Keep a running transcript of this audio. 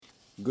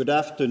Good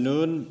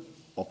afternoon,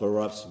 or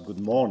perhaps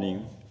good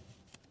morning,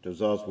 to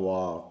those who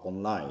are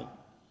online.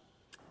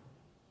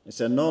 It's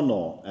an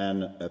honor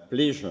and a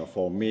pleasure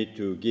for me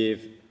to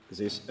give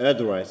this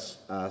address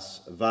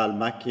as Val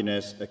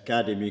McInnes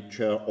Academic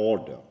Chair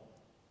Holder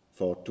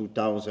for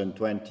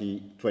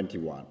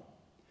 2020-21.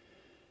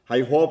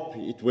 I hope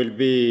it will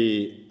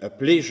be a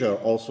pleasure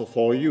also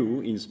for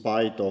you in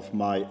spite of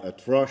my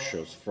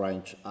atrocious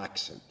French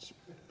accent.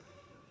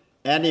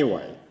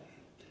 Anyway,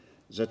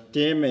 the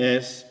theme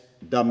is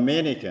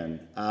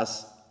Dominican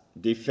as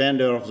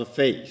defender of the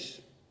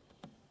faith.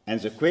 And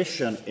the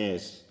question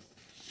is,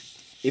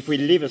 if we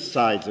leave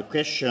aside the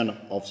question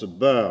of the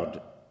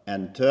bird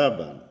and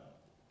turban,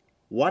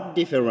 what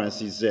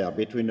difference is there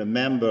between a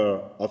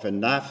member of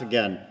an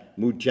Afghan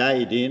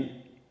Mujahideen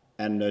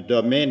and a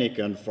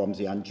Dominican from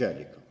the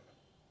Angelicum?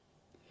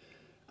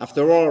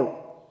 After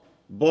all,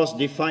 both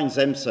define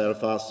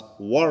themselves as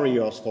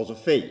warriors for the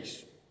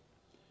faith.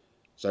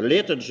 The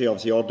liturgy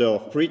of the Order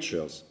of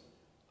Preachers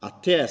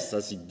attests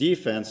that the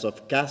defense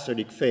of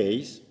Catholic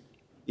faith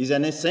is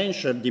an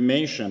essential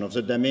dimension of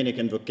the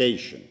Dominican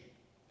vocation.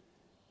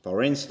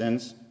 For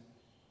instance,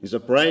 in the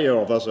prayer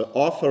of the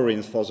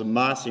offerings for the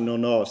Mass in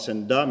honor of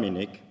St.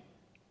 Dominic,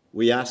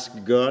 we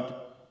ask God,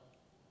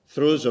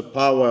 through the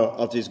power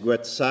of this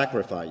great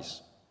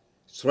sacrifice,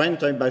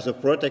 strengthened by the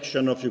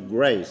protection of your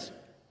grace,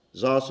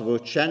 those who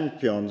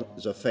champion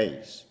the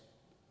faith,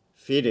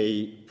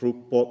 fidei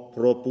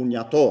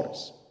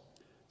propugnatores,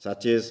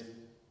 that is,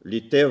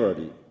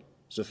 literally,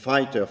 the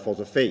fighter for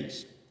the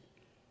faith.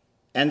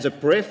 And the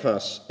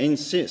preface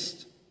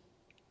insists,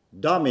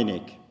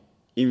 Dominic,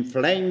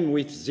 inflamed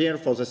with zeal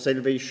for the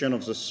salvation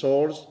of the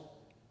souls,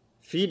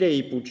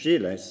 fidei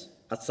pugiles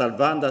ad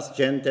salvandas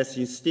gentes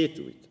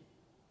instituit,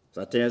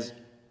 that is,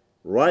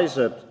 rise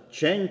up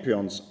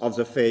champions of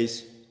the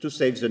faith to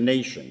save the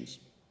nations.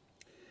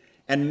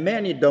 And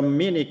many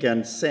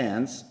Dominican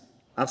saints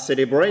are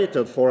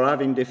celebrated for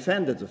having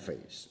defended the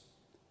faith.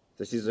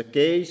 This is the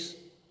case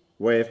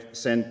with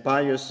St.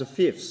 Pius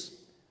V,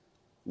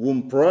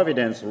 whom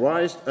Providence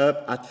raised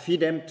up ad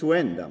fidem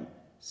tuendam,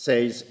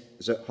 says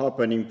the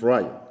opening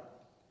prayer,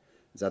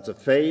 that the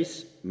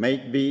faith may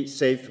be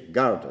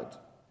safeguarded.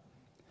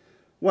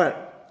 Well,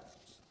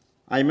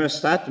 I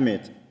must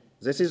admit,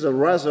 this is a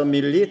rather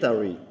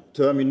military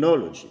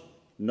terminology,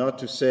 not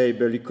to say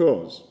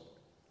bellicose.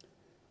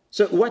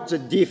 So what's the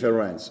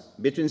difference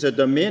between the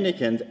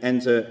Dominican and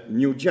the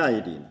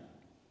Mujahideen?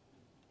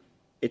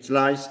 It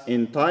lies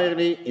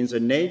entirely in the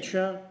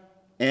nature,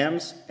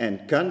 aims,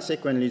 and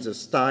consequently the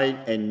style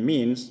and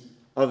means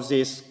of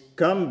this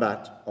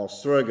combat or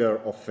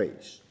struggle of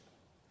faith.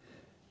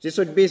 This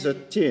would be the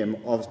theme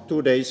of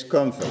today's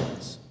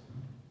conference,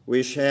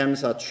 which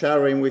aims at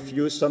sharing with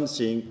you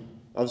something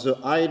of the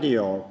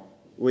ideal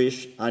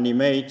which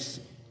animates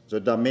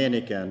the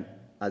Dominican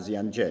as the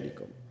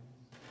Angelicum.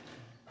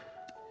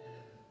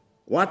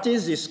 What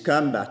is this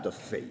combat of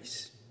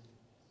faith?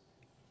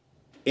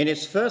 In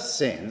its first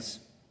sense,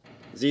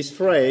 this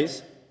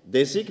phrase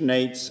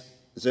designates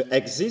the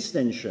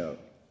existential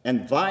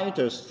and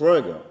vital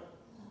struggle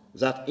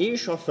that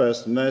each of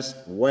us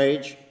must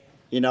wage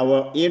in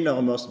our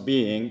innermost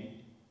being,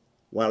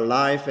 where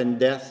life and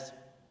death,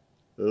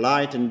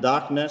 light and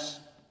darkness,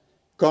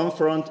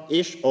 confront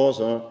each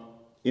other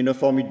in a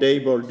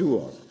formidable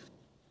duel.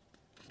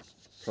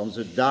 From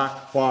the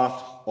dark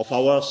part of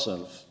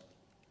ourselves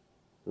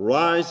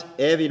rise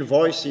evil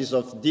voices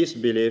of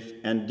disbelief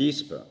and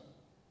despair.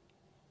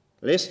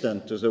 Listen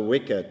to the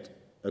wicked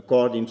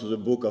according to the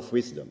Book of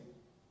Wisdom.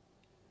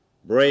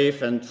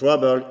 Brave and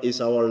troubled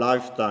is our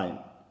lifetime,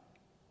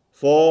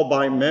 for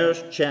by mere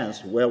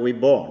chance were we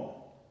born,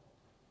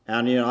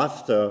 and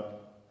hereafter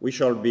we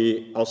shall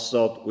be as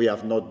thought we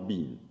have not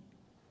been.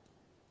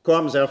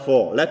 Come,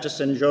 therefore, let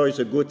us enjoy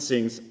the good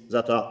things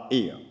that are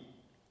here.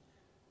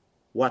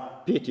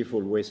 What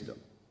pitiful wisdom!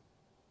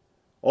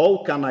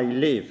 How can I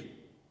live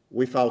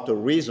without a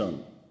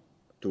reason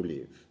to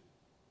live?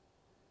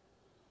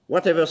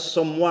 Whatever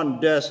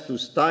someone does to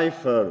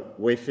stifle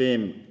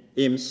within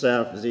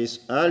himself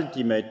this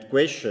ultimate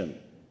question,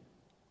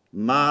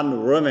 man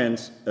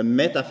remains a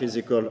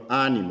metaphysical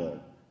animal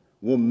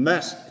who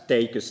must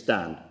take a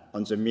stand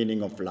on the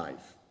meaning of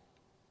life.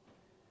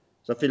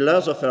 The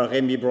philosopher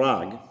Remy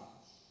Brague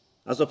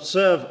has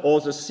observed how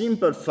the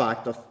simple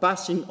fact of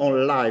passing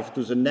on life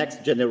to the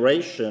next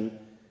generation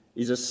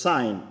is a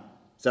sign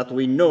that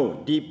we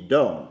know deep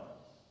down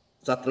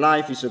that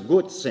life is a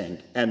good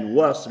thing and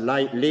worth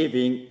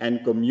living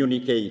and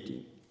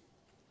communicating.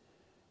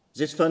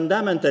 This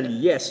fundamental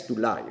yes to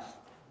life,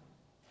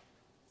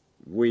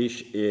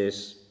 which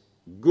is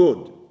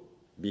good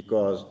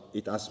because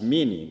it has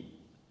meaning,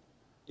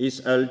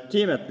 is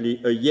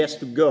ultimately a yes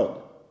to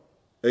God,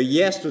 a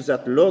yes to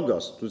that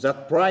logos, to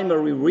that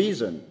primary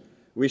reason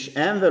which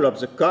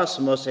envelops the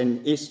cosmos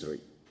and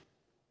history.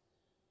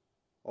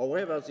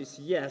 However, this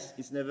yes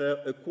is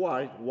never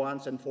acquired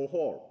once and for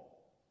all.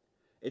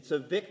 It's a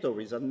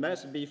victory that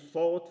must be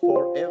fought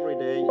for every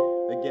day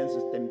against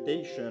the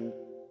temptation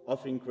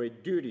of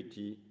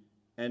incredulity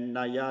and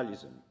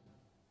nihilism.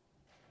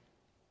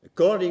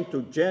 According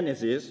to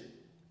Genesis,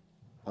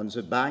 on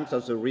the banks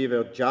of the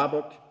river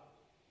Jabbok,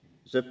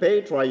 the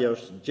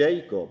patriarch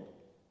Jacob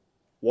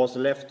was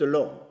left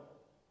alone.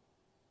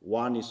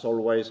 One is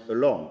always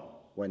alone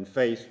when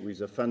faced with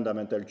the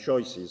fundamental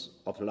choices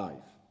of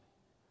life.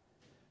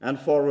 And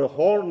for a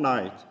whole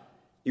night,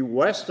 he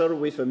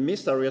wrestled with a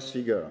mysterious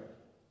figure.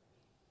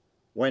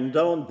 When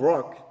dawn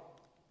broke,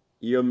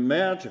 he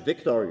emerged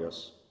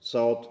victorious,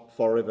 thought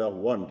forever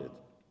wounded.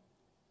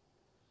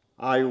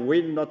 I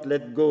will not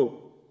let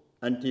go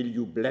until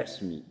you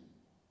bless me,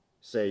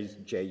 says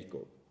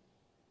Jacob.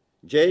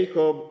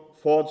 Jacob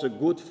fought the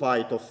good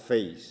fight of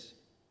faith,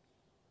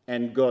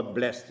 and God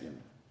blessed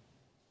him.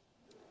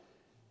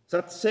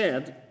 That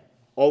said,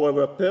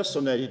 however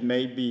personal it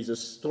may be, the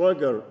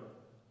struggle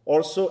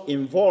also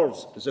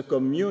involves the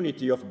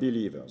community of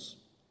believers,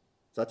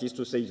 that is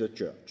to say, the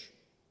church.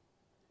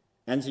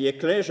 And the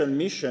ecclesial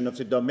mission of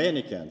the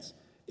Dominicans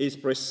is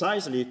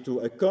precisely to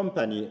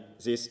accompany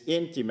this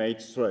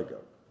intimate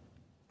struggle.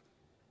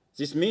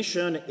 This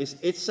mission is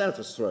itself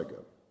a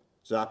struggle,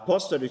 the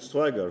apostolic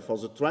struggle for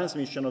the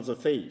transmission of the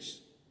faith,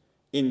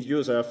 in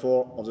view,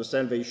 therefore, of the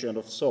salvation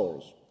of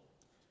souls,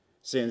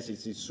 since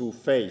it is through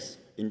faith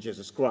in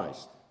Jesus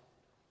Christ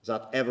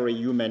that every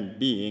human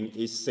being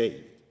is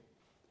saved.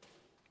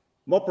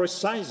 More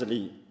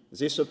precisely,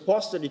 this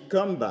apostolic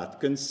combat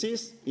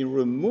consists in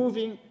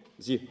removing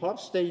the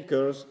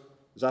obstacles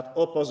that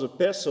oppose the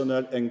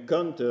personal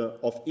encounter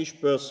of each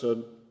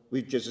person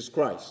with Jesus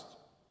Christ.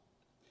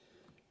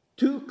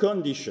 Two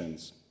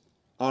conditions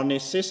are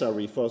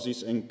necessary for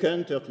this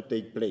encounter to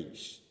take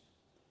place.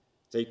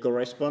 They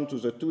correspond to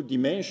the two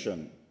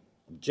dimensions,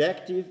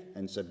 objective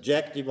and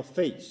subjective, of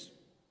faith.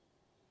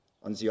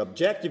 On the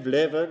objective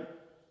level,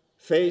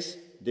 faith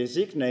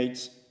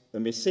designates a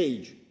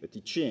message, a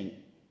teaching,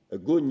 a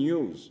good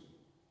news,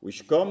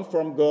 which comes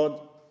from God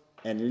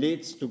and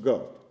leads to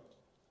God.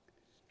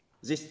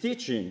 This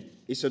teaching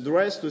is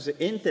addressed to the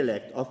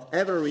intellect of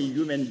every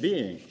human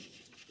being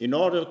in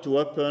order to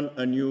open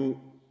a new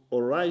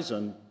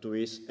horizon to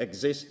his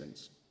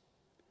existence.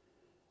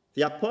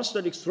 The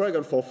apostolic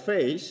struggle for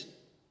faith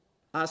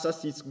has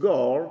as its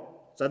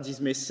goal that this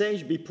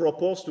message be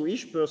proposed to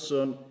each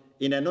person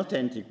in an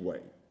authentic way.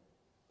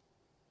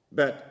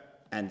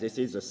 But, and this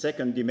is the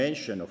second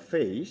dimension of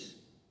faith,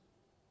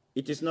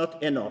 it is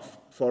not enough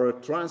for a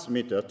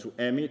transmitter to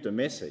emit a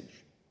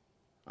message.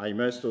 I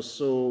must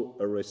also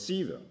a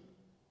receiver,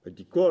 a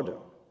decoder.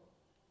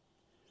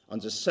 On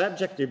the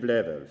subjective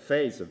level,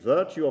 faith, the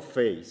virtue of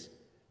faith,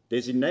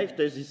 designates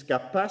this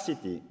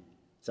capacity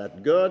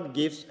that God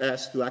gives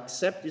us to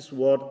accept His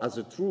word as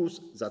a truth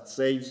that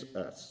saves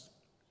us.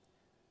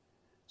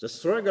 The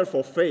struggle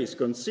for faith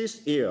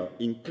consists here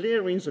in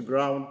clearing the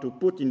ground to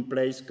put in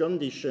place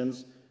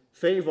conditions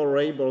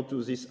favorable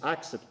to this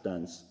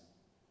acceptance.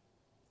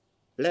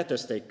 Let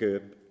us take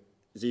up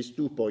these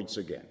 2 points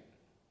again.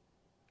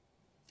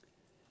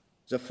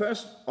 The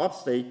first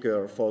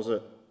obstacle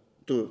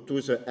to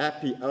the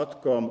happy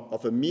outcome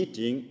of a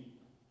meeting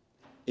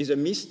is a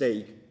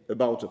mistake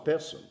about a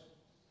person.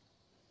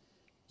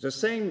 The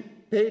same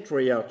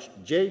patriarch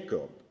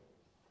Jacob,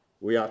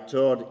 we are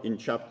told in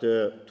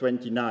chapter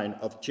 29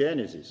 of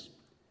Genesis,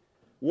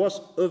 was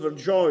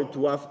overjoyed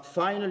to have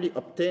finally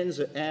obtained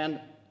the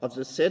hand of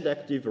the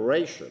seductive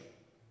Rachel,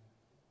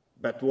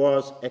 but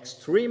was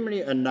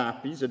extremely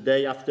unhappy the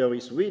day after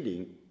his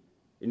wedding,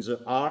 in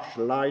the harsh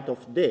light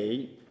of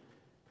day,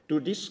 to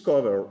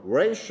discover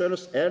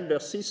Rachel's elder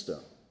sister,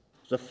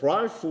 the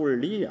frightful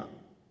Leah,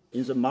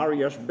 in the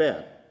marriage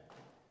bed,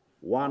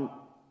 one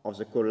of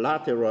the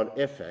collateral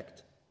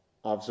effects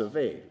of the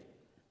veil.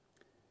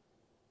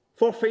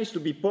 For faith to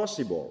be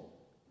possible,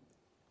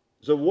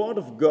 the Word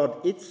of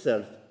God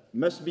itself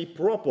must be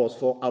proposed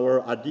for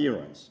our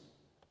adherence,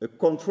 a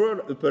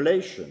controlled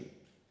appellation,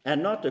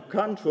 and not a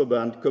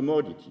contraband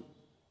commodity.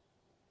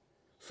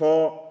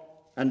 For,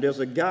 under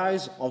the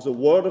guise of the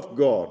Word of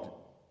God,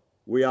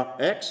 we are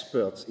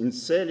experts in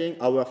selling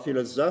our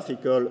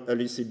philosophical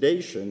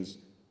elucidations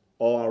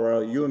or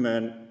our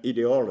human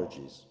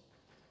ideologies.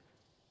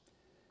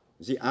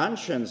 The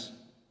ancients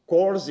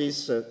call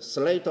this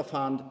sleight of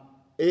hand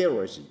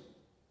heresy.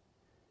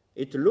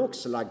 It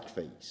looks like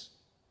faith.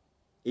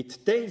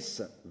 It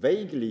tastes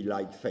vaguely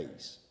like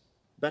faith,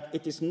 but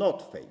it is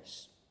not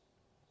faith.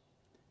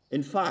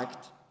 In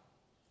fact,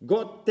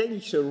 God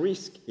takes a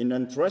risk in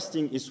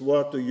entrusting His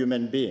word to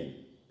human beings,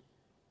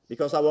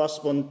 because our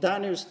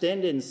spontaneous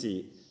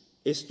tendency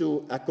is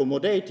to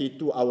accommodate it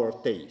to our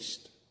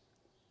taste.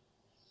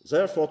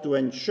 Therefore, to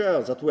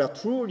ensure that we are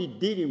truly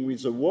dealing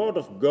with the Word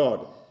of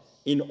God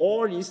in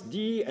all its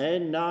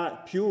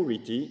DNA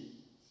purity,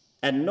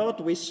 and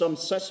not with some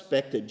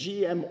suspect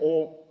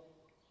GMO,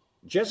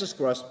 Jesus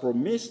Christ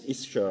promised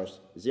His church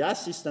the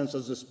assistance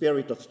of the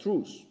Spirit of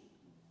truth,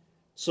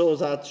 so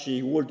that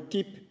she would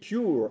keep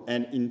pure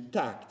and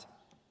intact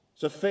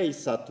the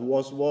faith that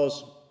was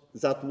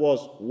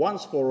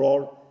once for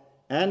all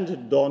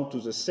handed down to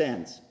the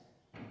saints.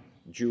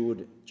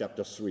 Jude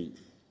chapter 3.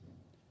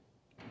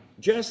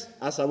 Just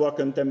as our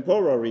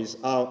contemporaries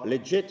are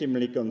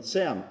legitimately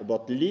concerned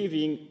about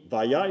leaving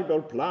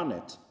viable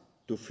planet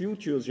to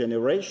future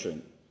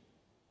generations,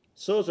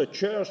 so the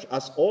Church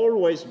has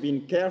always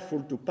been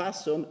careful to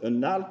pass on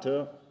an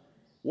altar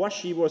what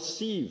she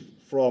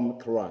received from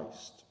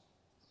Christ.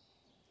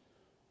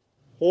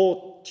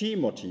 O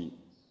Timothy,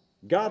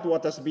 guard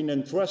what has been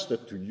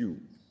entrusted to you,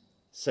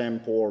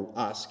 St. Paul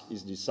asked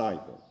his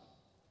disciple.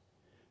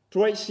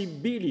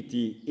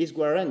 Traceability is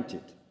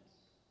guaranteed.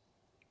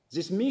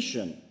 This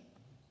mission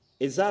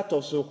is that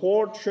of the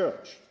whole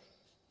Church,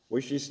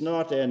 which is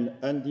not an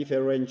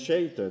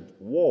undifferentiated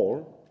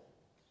whole,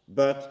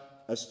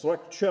 but a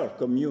structured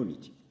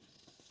community.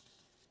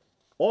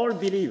 All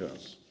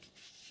believers,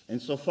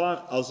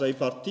 insofar as they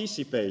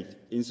participate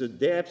in the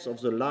depths of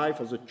the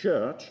life of the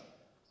Church,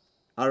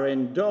 are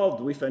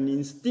endowed with an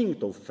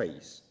instinct of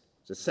faith,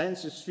 the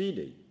sensus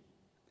fidei.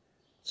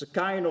 It's a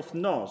kind of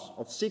nose,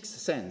 of sixth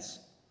sense,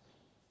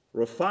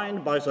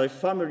 refined by their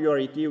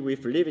familiarity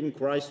with living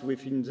Christ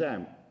within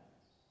them,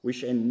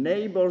 which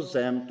enables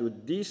them to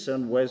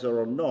discern whether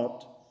or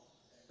not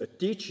a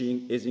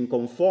teaching is in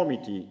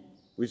conformity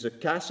with the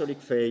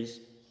Catholic faith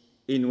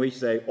in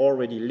which they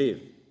already live.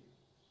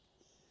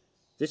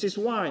 This is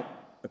why,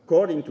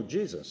 according to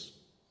Jesus,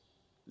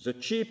 the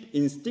sheep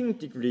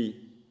instinctively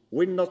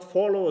will not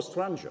follow a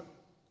stranger.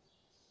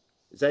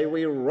 They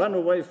will run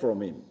away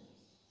from him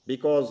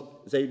because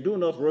they do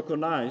not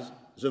recognize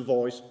the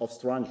voice of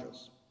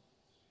strangers.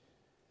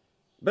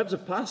 But the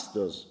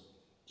pastors,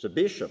 the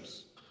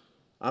bishops,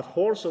 have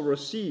also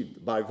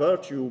received, by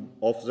virtue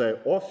of their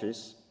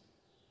office,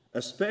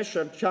 a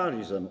special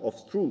charism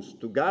of truth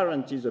to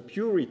guarantee the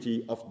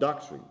purity of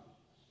doctrine.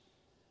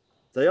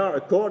 They are,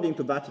 according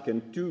to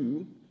Vatican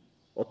II,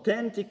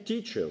 authentic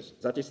teachers,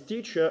 that is,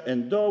 teachers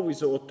endowed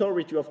with the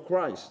authority of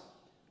Christ,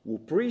 who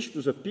preach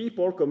to the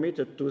people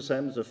committed to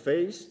them the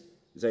faith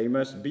they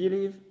must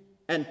believe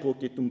and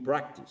put it in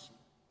practice,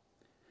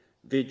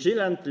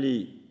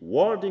 vigilantly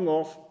warding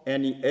off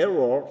any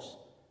errors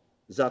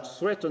that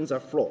threaten their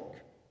flock.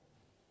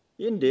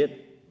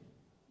 Indeed,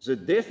 the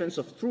defense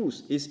of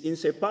truth is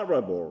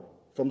inseparable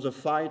from the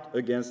fight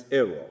against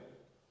error.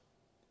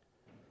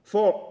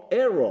 For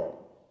error,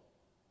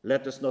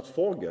 let us not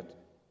forget,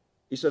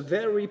 is a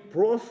very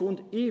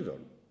profound evil.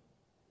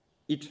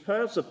 It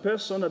hurts a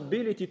person's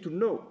ability to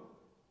know,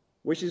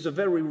 which is the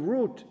very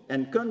root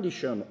and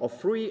condition of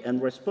free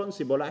and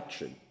responsible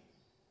action.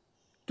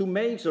 To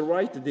make the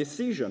right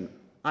decision,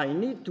 I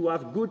need to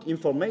have good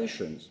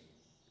information.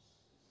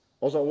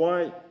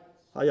 Otherwise,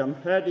 I am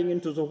heading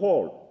into the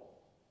hole.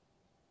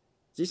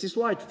 This is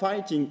why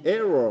fighting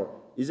error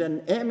is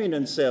an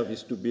eminent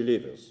service to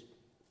believers.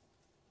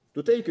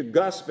 To take a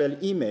gospel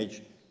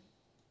image,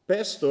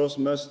 pastors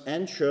must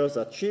ensure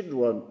that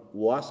children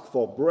who ask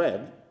for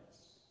bread,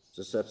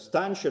 the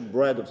substantial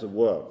bread of the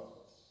world,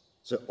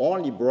 the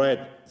only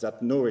bread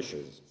that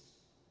nourishes,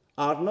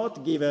 are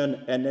not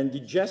given an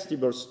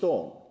indigestible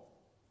stone.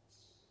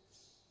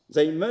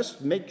 They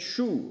must make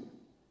sure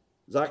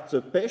that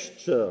the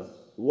pasture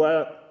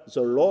where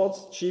the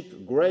Lord's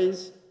sheep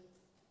graze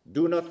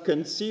do not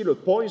conceal a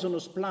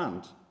poisonous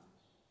plant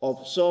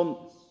of some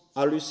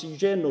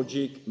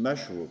hallucinogenic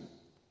mushroom.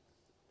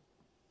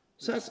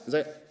 Thus,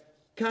 the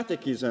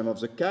Catechism of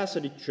the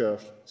Catholic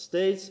Church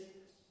states,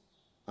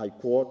 I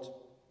quote,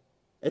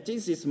 "It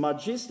is this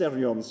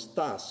magisterium's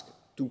task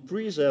to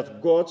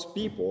preserve God's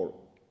people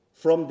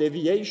from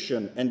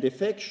deviation and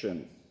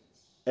defection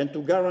and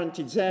to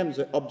guarantee them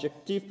the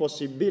objective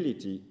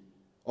possibility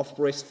of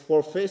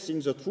professing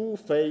the true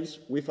faith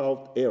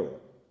without error.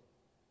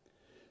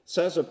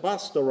 Thus, the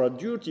pastoral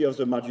duty of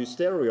the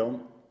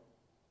magisterium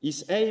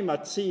is aimed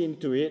at seeing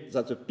to it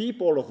that the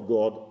people of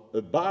God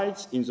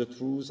abides in the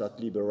truth that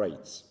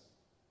liberates."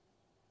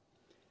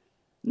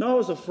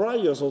 Now the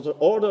friars of the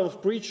Order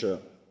of Preachers,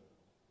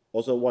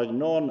 otherwise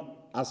known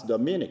as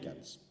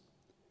Dominicans,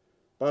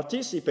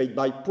 participate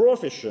by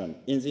profession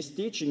in this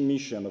teaching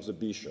mission of the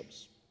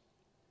bishops.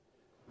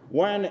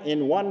 When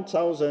in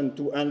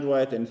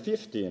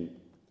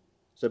 1215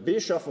 the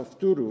Bishop of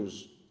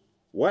Toulouse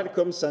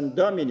welcomed St.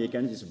 Dominic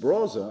and his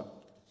brother,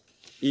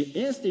 he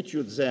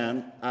institutes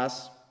them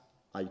as,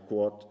 I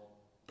quote,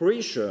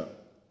 "preacher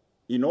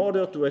in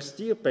order to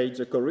extirpate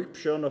the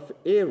corruption of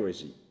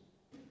heresy,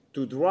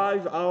 to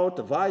drive out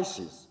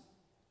vices,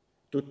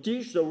 to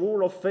teach the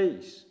rule of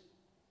faith,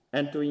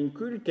 and to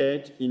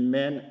inculcate in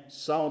men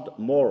sound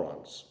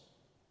morals."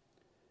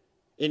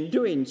 In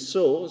doing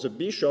so, the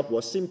bishop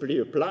was simply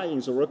applying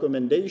the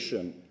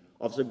recommendation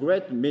of the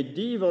great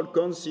medieval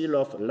Council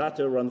of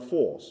Lateran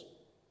Force.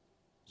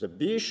 The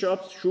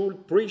bishops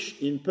should preach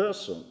in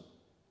person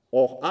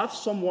or have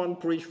someone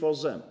preach for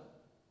them.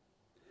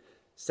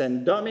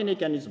 St.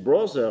 Dominic and his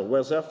brother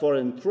were therefore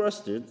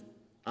entrusted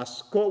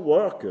as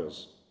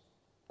co-workers,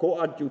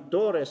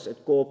 coadjutores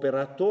et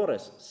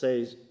cooperatores,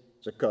 says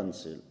the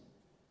Council.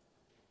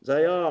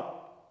 They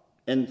are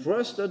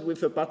entrusted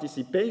with a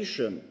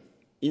participation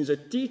in the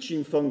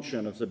teaching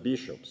function of the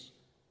bishops,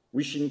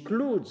 which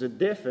includes the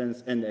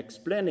defense and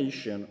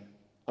explanation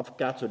of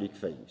Catholic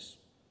faith.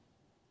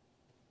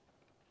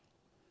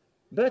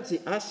 But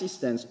the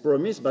assistance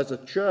promised by the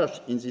Church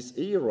in this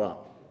era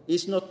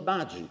is not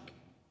magic.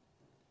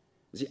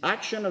 The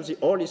action of the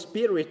Holy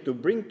Spirit to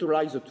bring to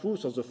light the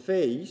truth of the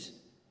faith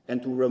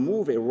and to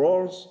remove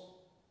errors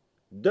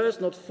does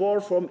not fall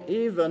from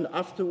heaven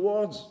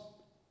afterwards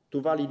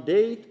to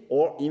validate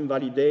or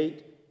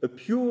invalidate a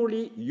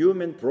purely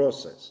human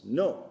process.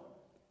 No.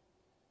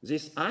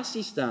 This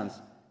assistance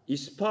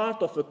is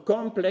part of a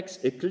complex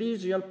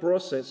ecclesial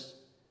process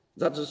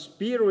that the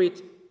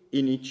Spirit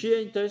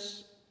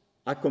initiates,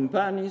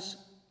 accompanies,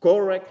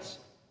 corrects,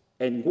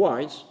 and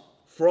guides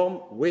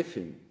from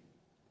within.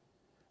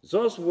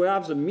 Those who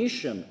have the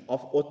mission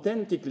of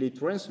authentically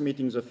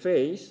transmitting the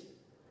faith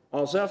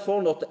are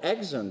therefore not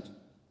exempt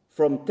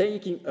from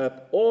taking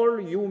up all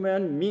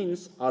human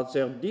means at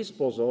their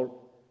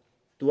disposal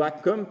to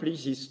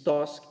accomplish this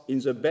task in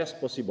the best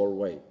possible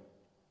way.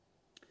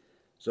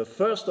 The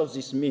first of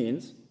these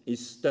means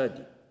is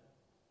study.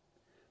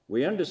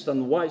 We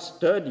understand why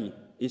study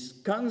is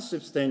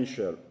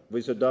consubstantial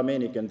with the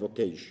Dominican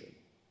vocation.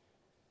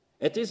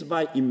 It is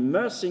by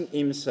immersing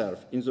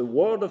himself in the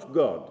Word of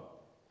God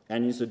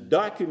and in the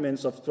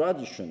documents of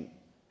tradition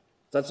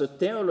that the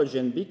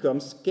theologian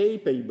becomes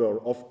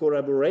capable of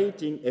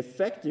collaborating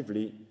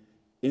effectively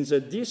in the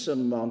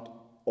discernment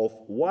of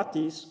what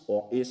is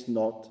or is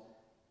not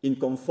in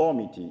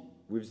conformity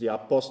with the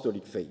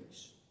apostolic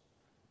faith.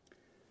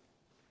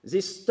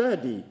 This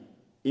study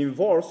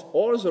involves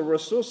all the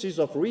resources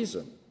of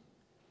reason,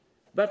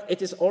 but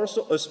it is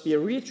also a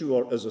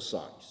spiritual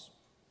exercise.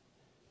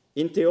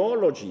 In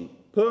theology,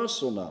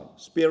 personal,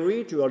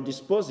 spiritual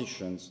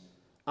dispositions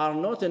are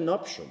not an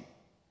option,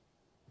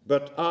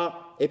 but are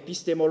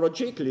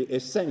epistemologically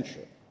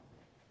essential.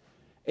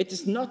 It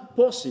is not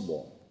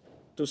possible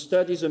to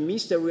study the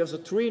mystery of the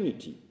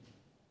Trinity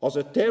or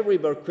the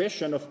terrible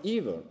question of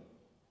evil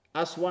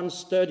as one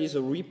studies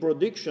the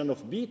reproduction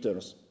of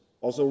beetles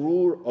or the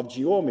rule of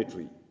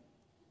geometry.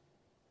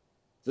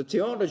 The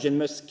theologian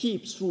must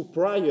keep through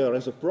prayer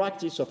and the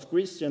practice of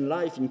Christian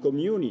life in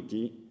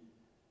community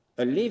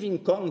a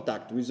living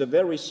contact with the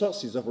very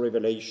sources of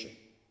revelation.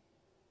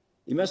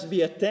 He must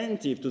be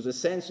attentive to the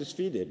sensus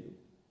fidei,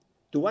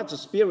 to what the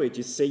Spirit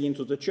is saying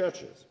to the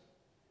churches.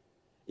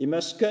 He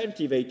must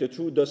cultivate a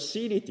true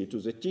docility to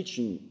the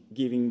teaching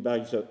given by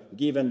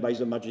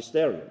the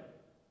magisterium.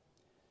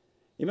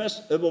 He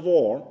must, above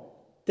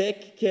all,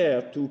 take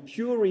care to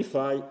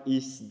purify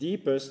his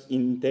deepest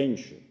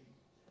intention.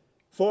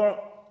 For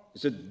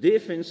the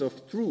defense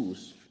of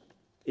truth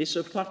is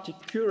a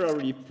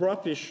particularly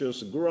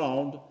propitious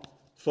ground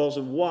for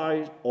the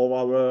wild of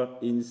our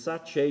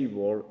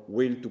insatiable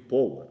will to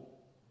power.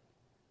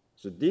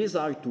 The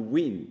desire to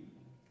win,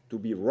 to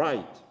be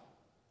right,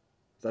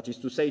 that is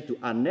to say, to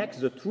annex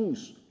the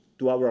truth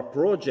to our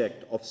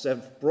project of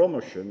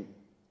self-promotion,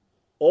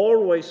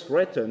 always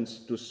threatens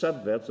to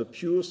subvert the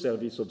pure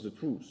service of the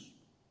truth.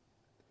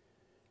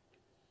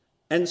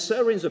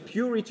 Answering the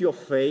purity of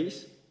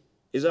faith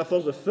is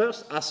therefore the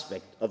first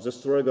aspect of the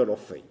struggle of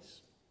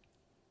faith.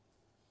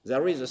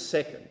 There is a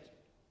second.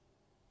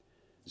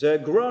 The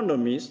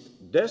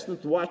agronomist does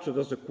not watch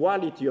over the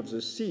quality of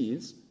the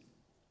seeds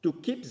to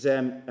keep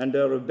them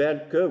under a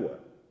bell cover.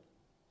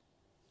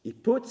 He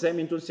puts them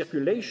into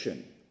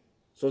circulation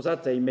so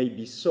that they may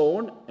be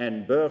sown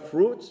and bear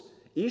fruits,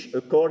 each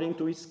according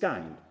to its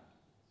kind.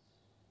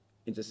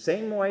 In the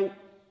same way,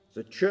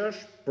 the Church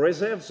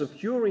preserves the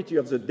purity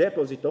of the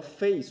deposit of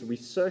faith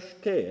with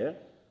such care,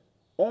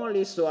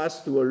 only so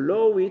as to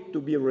allow it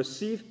to be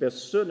received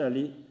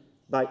personally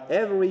by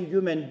every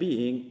human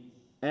being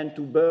and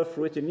to bear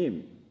fruit in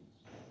him.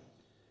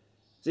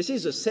 This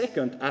is the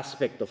second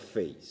aspect of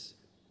faith.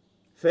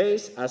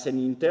 Faith as an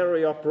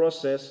interior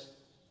process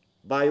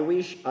by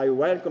which I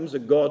welcome the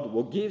God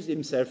who gives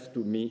himself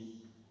to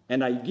me,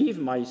 and I give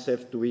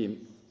myself to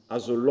him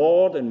as the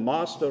Lord and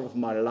Master of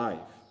my life.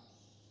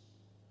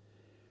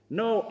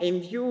 Now, in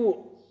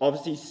view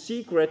of this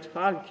secret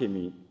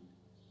alchemy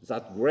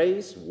that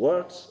grace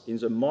works in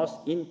the most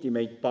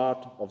intimate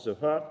part of the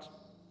heart,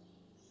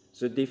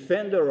 the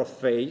defender of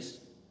faith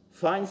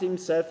finds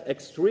himself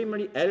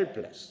extremely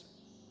helpless.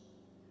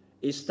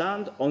 He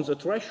stands on the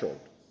threshold,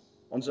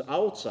 on the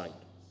outside.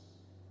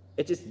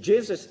 It is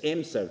Jesus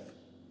himself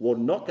who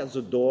knocks at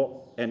the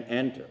door and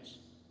enters,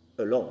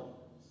 alone.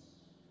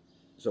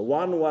 The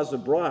one who has the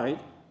bride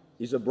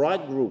is the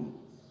bridegroom,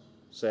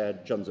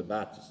 said John the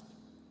Baptist.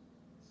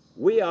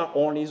 We are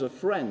only the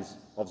friends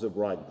of the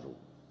bridegroom.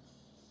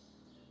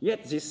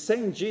 Yet this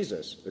same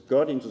Jesus,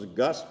 according to the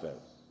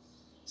gospel,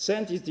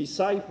 sent his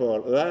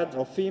disciple ahead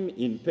of him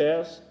in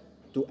pairs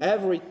to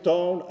every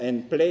town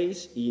and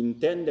place he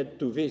intended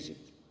to visit.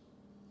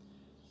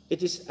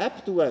 It is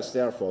up to us,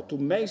 therefore, to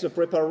make the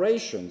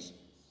preparations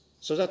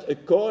so that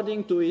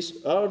according to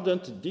his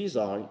ardent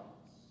desire,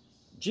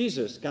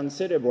 Jesus can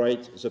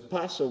celebrate the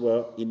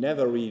Passover in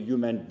every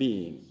human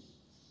being.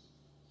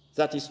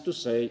 That is to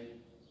say,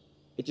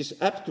 it is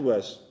up to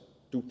us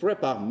to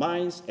prepare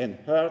minds and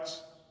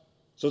hearts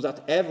so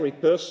that every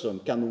person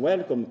can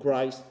welcome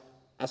Christ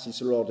as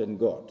his Lord and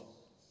God.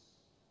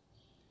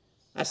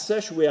 As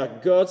such, we are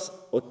God's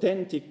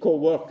authentic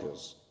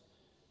co-workers,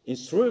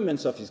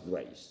 instruments of his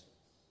grace.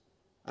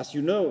 As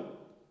you know,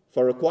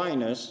 for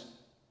Aquinas,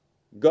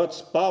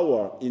 God's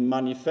power is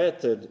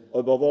manifested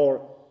above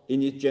all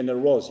in his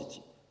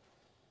generosity.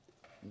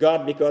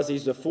 God, because he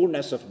is the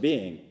fullness of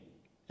being,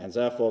 and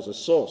therefore the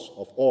source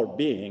of all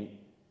being,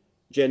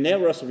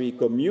 generously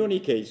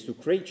communicates to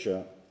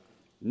creature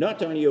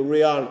not only a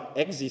real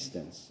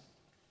existence,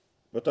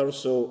 but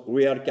also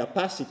real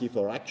capacity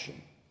for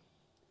action.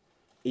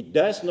 It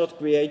does not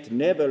create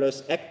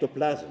nebulous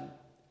ectoplasm,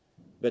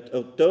 but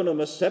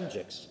autonomous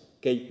subjects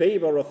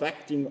capable of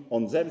acting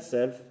on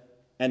themselves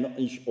and on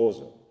each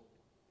other.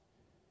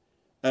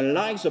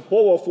 Unlike the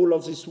powerful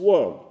of this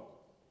world,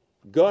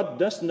 God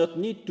does not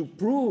need to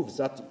prove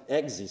that he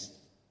exists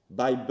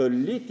by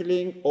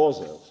belittling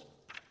others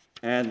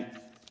and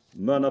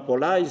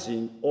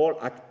monopolizing all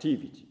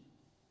activity.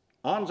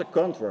 On the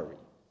contrary,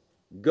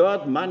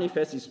 God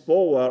manifests his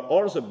power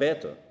all the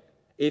better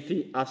if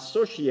he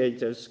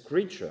associates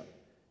creature,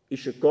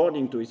 each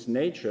according to its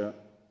nature,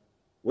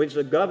 with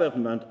the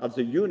government of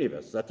the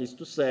universe, that is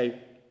to say,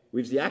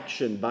 with the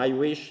action by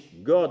which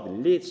God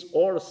leads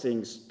all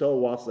things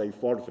towards their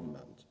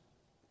fulfillment.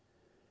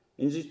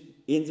 In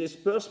this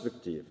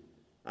perspective,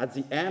 at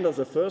the end of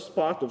the first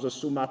part of the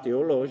Summa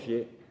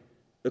Theologiae,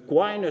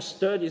 Aquinas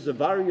studies the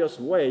various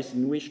ways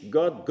in which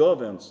God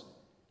governs,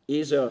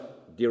 either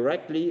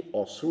directly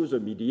or through the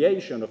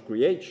mediation of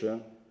creature,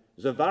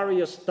 the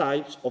various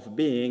types of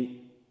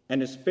being,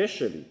 and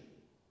especially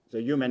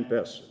the human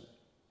person.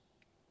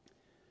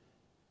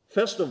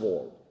 First of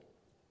all,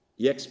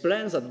 he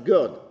explains that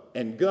God,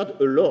 and God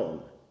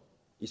alone,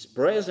 is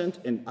present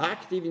and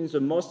active in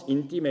the most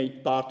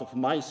intimate part of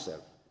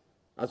myself,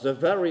 at the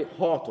very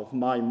heart of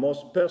my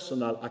most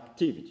personal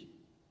activity.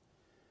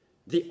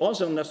 The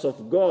otherness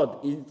of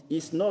God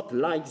is not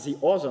like the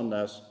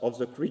otherness of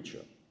the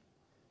creature.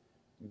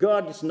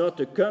 God is not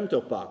a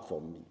counterpart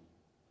for me,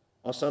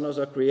 as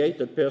another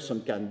created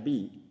person can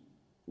be,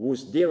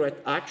 whose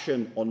direct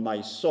action on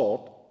my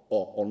thought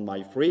or on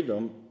my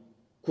freedom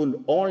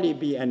could only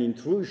be an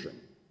intrusion,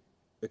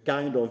 a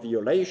kind of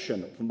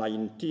violation of my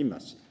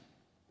intimacy.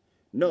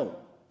 No,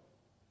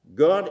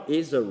 God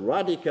is the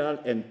radical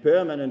and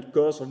permanent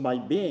cause of my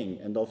being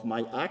and of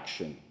my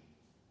action.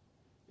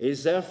 He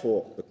is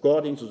therefore,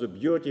 according to the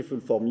beautiful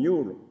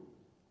formula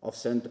of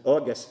St.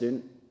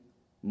 Augustine,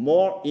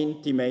 more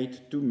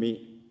intimate to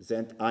me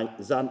than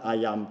I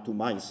am to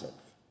myself.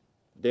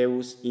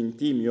 Deus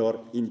intimior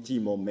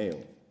intimo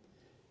meo.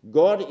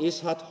 God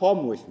is at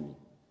home with me,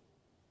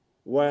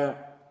 where,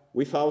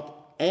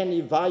 without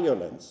any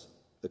violence,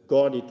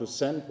 according to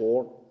St.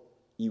 Paul,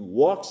 he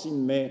works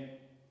in me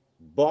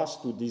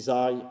both to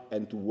desire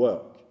and to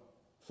work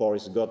for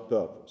his God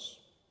purpose.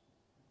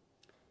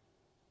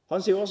 On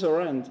the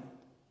other hand,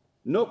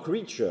 no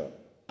creature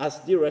has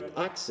direct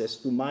access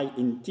to my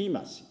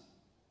intimacy.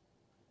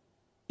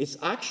 Its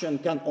action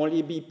can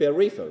only be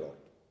peripheral.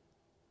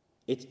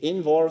 It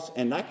involves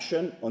an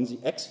action on the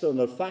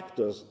external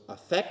factors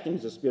affecting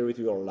the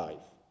spiritual life.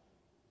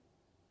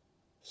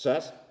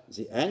 Thus,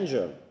 the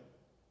angel,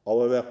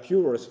 however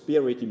pure a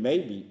spirit he may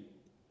be,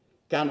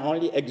 can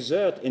only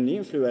exert an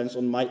influence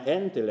on my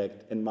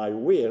intellect and my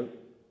will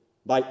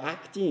by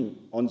acting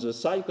on the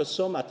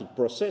psychosomatic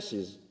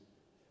processes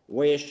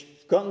which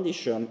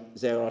condition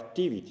their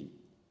activity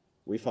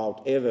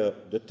without ever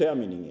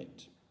determining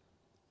it.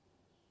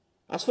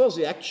 As for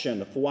the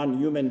action of one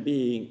human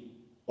being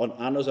on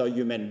another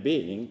human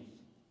being,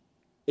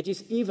 it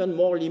is even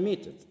more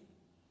limited.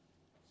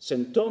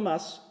 St.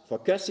 Thomas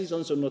focuses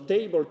on the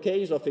notable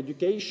case of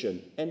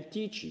education and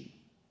teaching.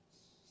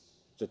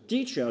 The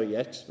teacher, he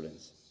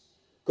explains,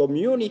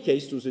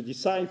 communicates to the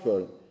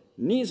disciple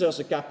neither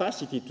the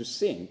capacity to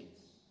think,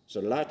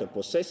 the latter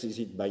possesses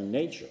it by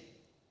nature,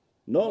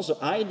 nor the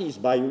ideas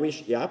by which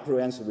he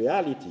apprehends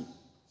reality,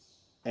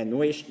 and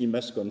which he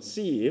must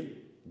conceive,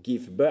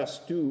 give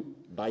birth to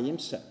by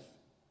himself.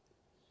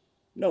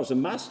 No, the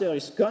master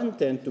is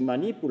content to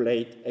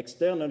manipulate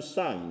external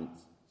signs,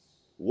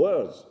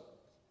 words,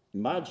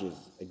 images,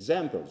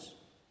 examples,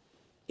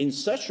 in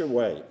such a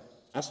way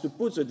as to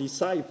put the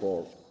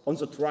disciple on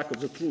the track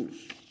of the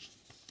truth.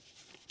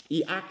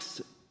 He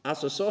acts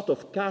as a sort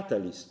of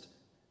catalyst,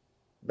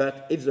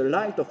 but if the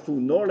light of true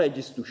knowledge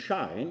is to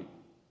shine,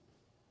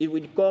 it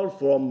will call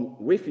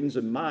from within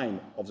the mind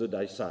of the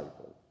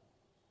disciple.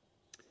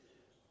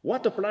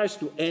 What applies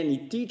to any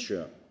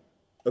teacher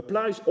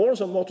applies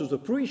also more to the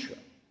preacher.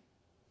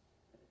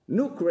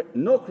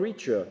 No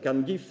creature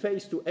can give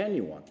faith to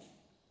anyone.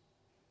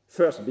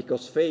 First,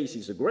 because faith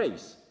is a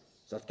grace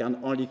that can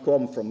only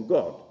come from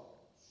God.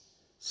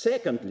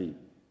 Secondly,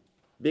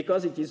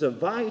 because it is a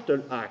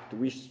vital act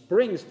which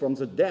springs from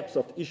the depths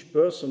of each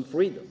person's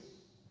freedom.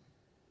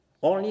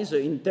 Only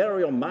the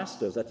interior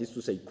master, that is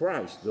to say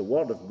Christ, the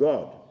Word of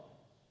God,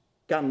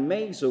 can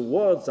make the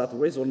words that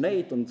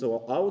resonate on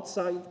the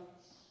outside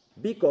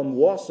become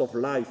words of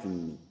life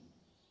in me.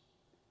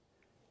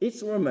 It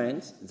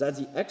remains that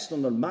the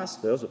external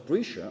master, the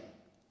preacher,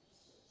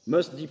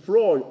 must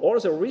deploy all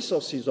the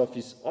resources of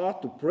his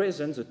art to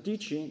present the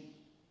teaching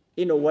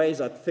in a way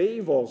that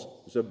favors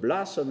the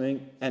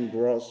blossoming and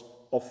growth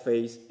of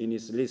faith in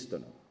his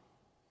listener.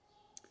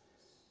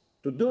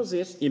 To do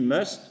this, he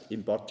must,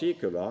 in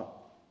particular,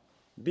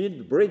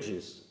 build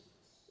bridges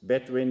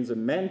between the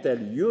mental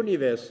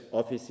universe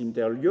of his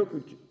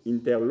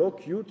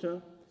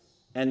interlocutor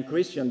and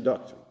Christian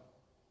doctrine.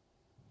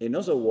 In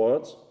other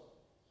words,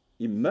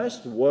 he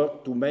must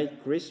work to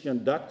make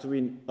Christian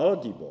doctrine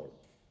audible,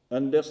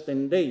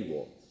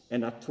 understandable,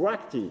 and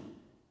attractive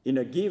in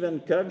a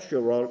given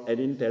cultural and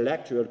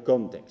intellectual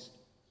context.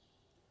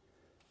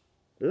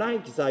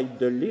 Like thy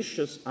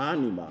delicious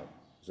animal,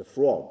 the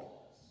frog,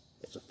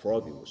 it's a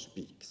frog who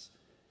speaks.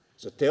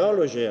 The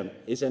theologian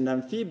is an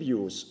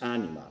amphibious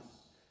animal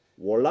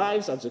who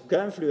lives at the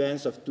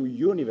confluence of two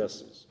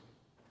universes,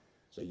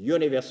 the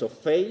universe of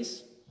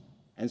faith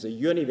and the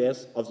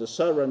universe of the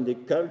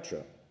surrounding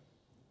culture.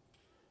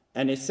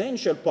 An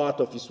essential part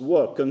of his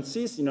work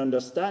consists in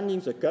understanding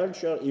the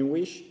culture in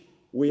which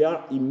we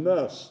are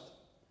immersed,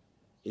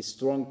 its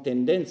strong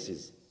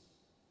tendencies,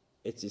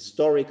 its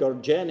historical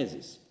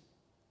genesis,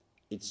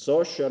 its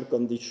social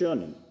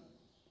conditioning,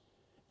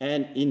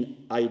 and in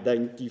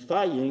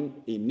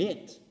identifying in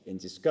it, in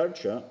this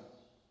culture,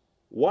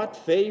 what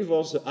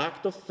favors the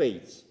act of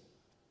faith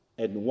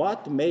and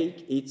what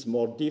makes it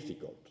more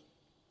difficult.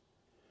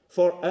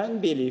 For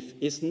unbelief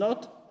is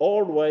not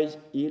always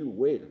ill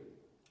will.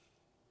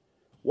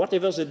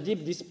 Whatever the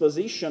deep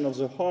disposition of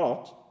the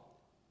heart,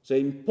 the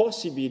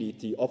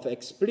impossibility of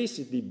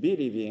explicitly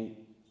believing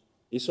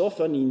is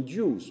often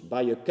induced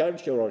by a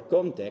cultural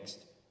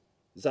context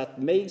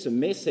that makes the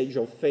message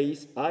of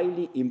faith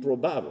highly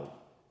improbable,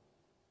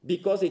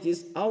 because it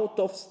is out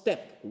of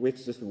step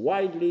with the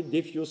widely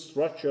diffused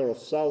structure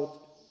of thought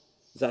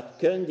that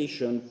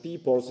conditions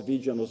people's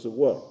vision of the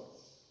world.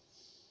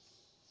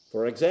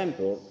 For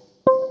example,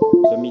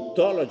 the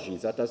mythology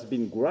that has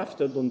been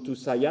grafted onto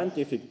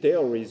scientific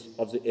theories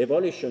of the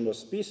evolution of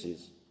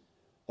species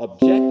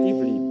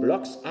objectively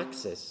blocks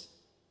access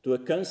to a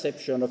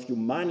conception of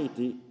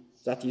humanity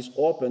that is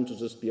open to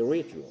the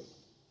spiritual.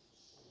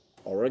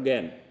 Or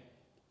again,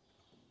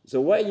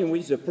 the way in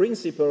which the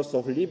principles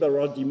of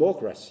liberal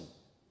democracy,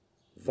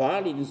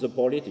 valid in the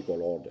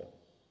political order,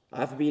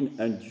 have been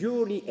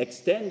unduly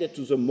extended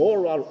to the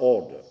moral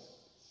order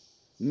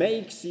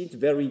makes it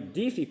very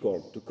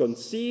difficult to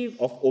conceive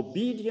of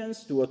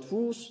obedience to a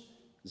truth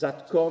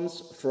that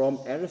comes from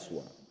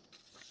elsewhere.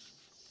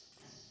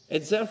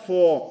 It's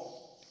therefore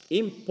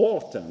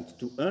important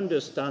to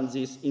understand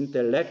these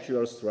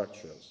intellectual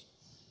structures,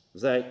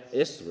 their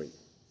history,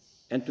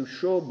 and to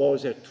show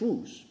both their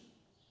truth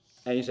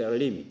and their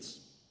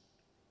limits.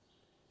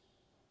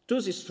 To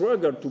the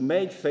struggle to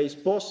make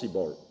faith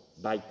possible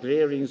by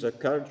clearing the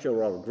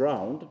cultural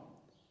ground,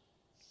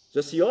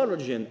 the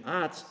theologian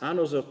adds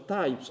another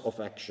type of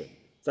action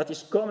that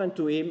is common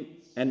to him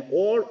and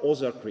all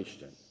other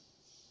Christians.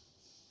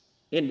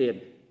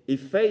 Indeed,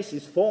 if faith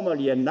is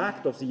formally an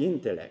act of the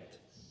intellect,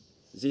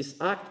 this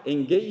act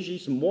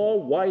engages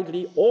more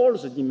widely all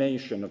the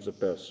dimensions of the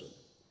person.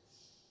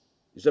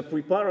 The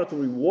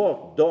preparatory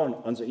work done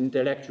on the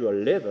intellectual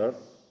level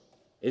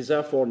is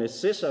therefore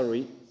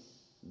necessary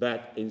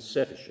but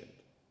insufficient.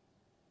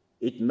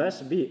 It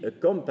must be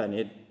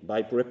accompanied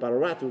by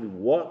preparatory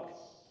work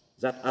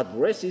that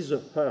addresses the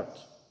heart.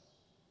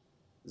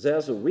 There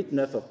the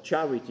witness of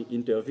charity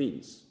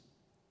intervenes.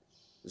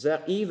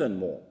 There even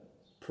more,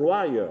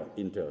 prayer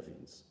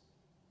intervenes.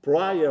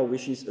 Prayer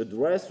which is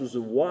addressed to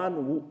the one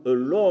who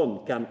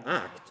alone can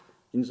act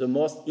in the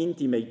most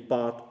intimate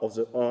part of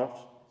the heart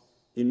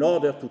in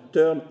order to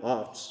turn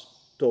hearts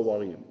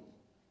toward him.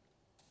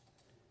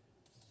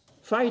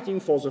 Fighting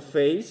for the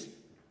faith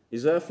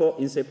is therefore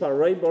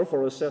inseparable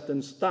from a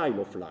certain style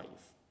of life,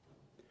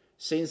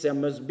 since there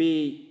must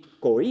be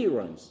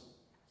coherence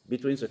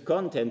between the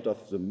content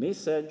of the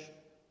message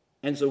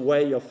and the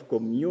way of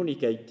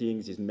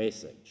communicating this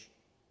message.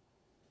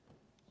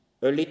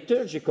 A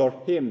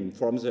liturgical hymn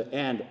from the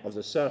end of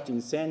the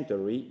 13th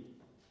century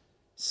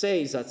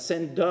says that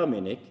Saint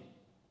Dominic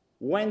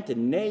went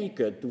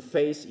naked to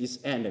face his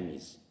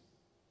enemies,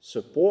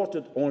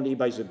 supported only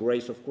by the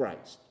grace of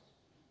Christ.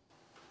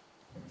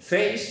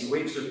 Faced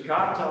with the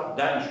Carthage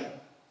danger,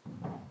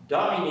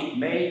 Dominic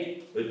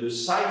made a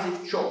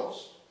decisive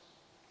choice: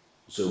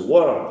 the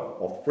word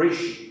of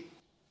preaching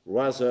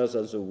rather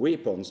than the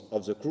weapons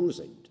of the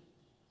crusade.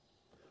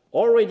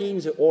 Already in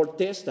the Old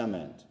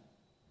Testament,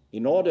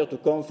 in order to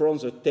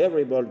confront the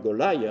terrible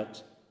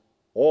Goliath,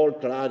 all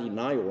clad in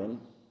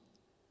iron,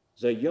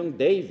 the young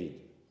David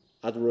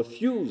had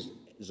refused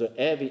the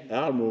heavy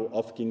armor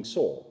of King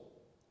Saul.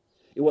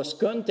 He was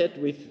content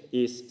with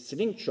his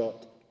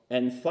slingshot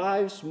and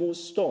 5 smooth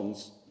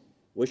stones,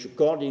 which,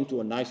 according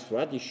to a nice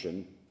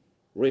tradition,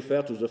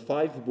 refer to the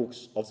 5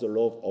 books of the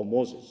law of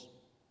Moses.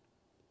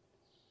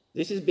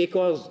 This is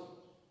because,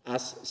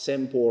 as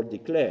St. Paul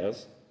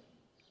declares,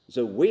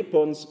 the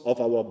weapons of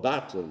our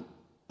battle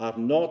are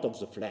not of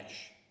the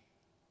flesh.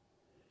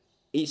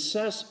 He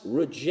thus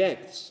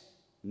rejects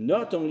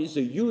not only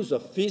the use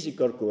of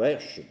physical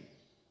coercion,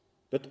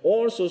 but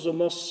also the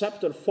most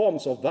subtle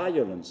forms of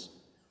violence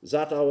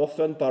that are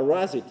often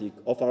parasitic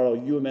of our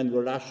human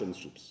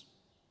relationships.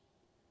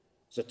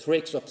 The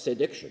tricks of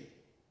seduction,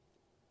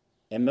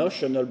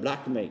 emotional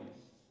blackmail,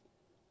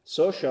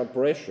 social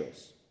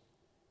pressures,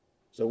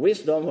 the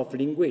wisdom of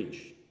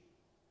language,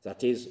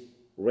 that is,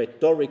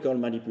 rhetorical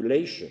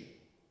manipulation,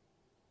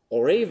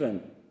 or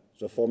even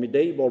the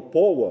formidable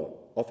power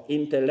of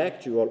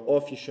intellectual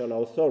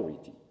official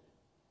authority.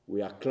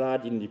 We are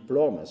clad in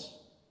diplomas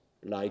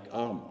like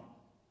armor.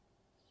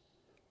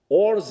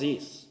 All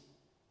this,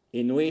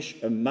 in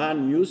which a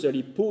man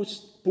usually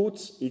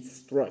puts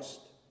its trust,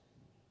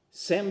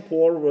 St.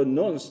 Paul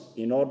renounced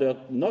in order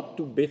not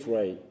to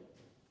betray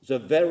the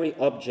very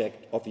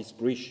object of his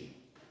preaching,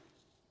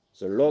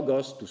 the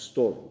Logos to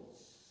Story,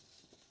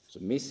 the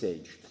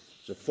message,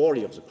 the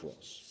folly of the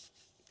cross.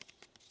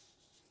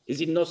 Is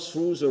it not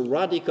through the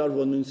radical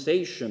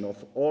renunciation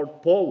of all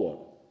power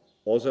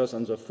other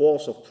than the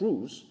force of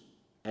truth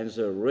and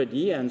the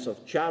radiance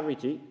of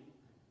charity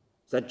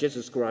that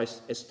Jesus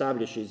Christ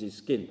establishes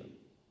his kingdom?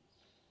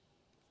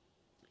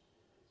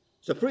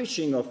 The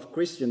preaching of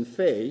Christian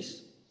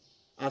faith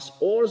has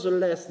all the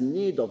less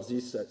need of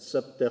these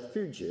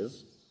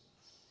subterfuges,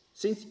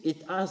 since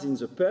it has in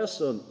the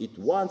person it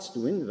wants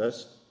to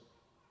invest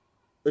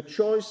a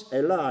choice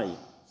ally,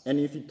 an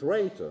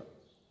infiltrator,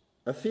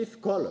 a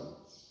fifth column,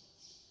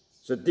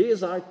 the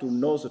desire to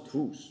know the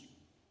truth,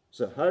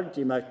 the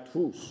ultimate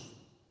truth,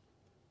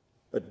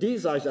 a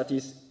desire that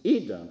is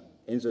hidden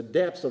in the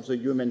depths of the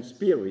human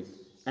spirit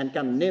and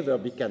can never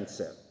be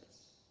cancelled.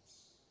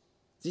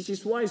 This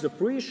is why the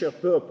preacher's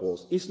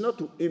purpose is not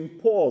to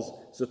impose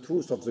the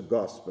truth of the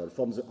gospel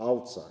from the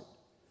outside,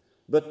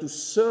 but to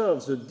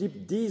serve the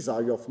deep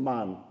desire of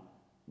man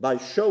by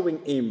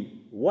showing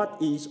him what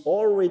he is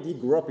already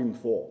groping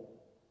for.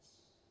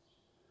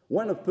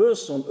 When a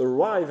person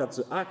arrives at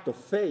the act of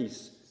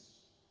faith,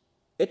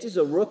 it is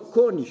a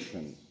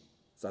recognition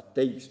that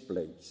takes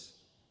place.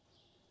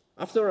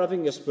 After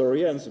having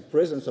experienced the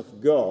presence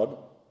of God,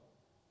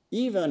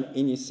 even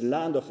in his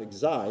land of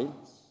exile,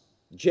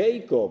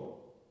 Jacob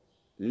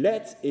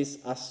let his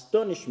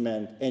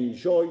astonishment and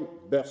joy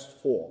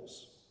burst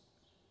forth.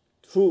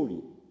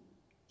 Truly,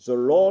 the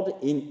Lord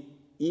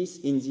is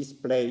in this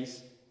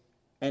place,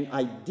 and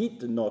I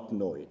did not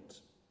know it.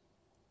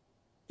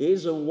 He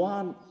is the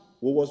one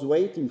who was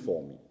waiting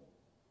for me,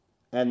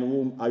 and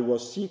whom I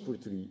was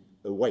secretly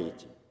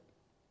awaiting.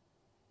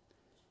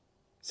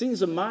 Since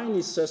the mind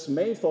is thus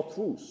made for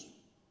truth,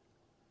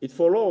 it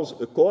follows,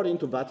 according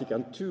to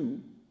Vatican II,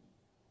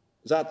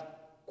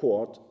 that,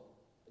 quote,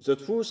 the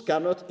truth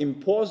cannot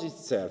impose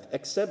itself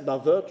except by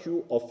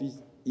virtue of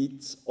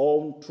its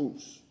own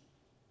truth.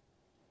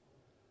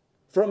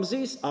 From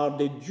this are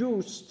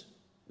deduced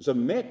the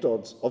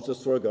methods of the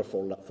struggle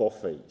for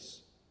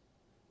faith.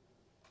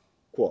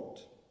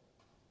 Quote,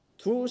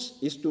 truth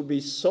is to be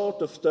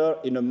sought after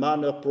in a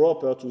manner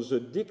proper to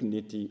the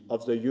dignity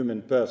of the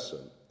human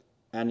person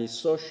and his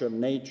social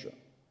nature.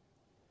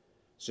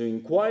 The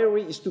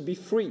inquiry is to be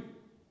free,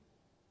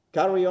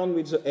 carry on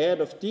with the head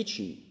of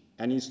teaching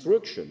and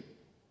instruction,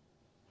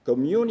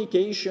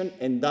 communication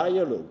and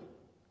dialogue,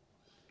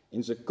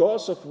 in the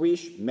course of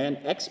which men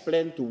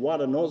explain to one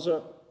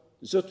another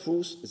the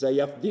truth they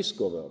have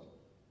discovered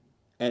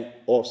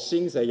or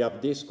things they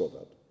have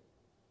discovered,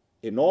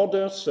 in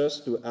order thus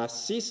to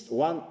assist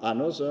one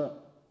another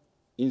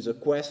in the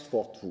quest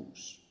for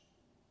truth.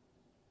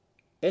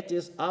 It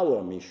is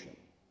our mission.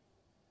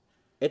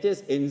 It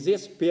is in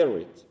this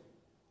spirit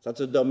that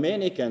the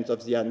Dominicans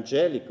of the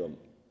Angelicum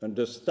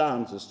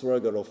understand the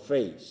struggle of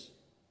faith,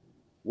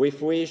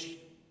 with which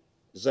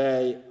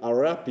they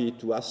are happy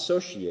to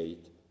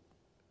associate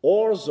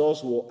all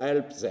those who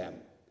help them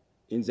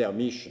in their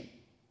mission,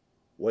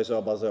 whether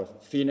by their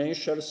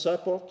financial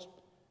support,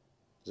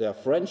 their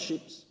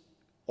friendships,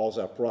 or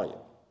their prayer.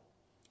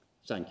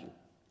 Thank you.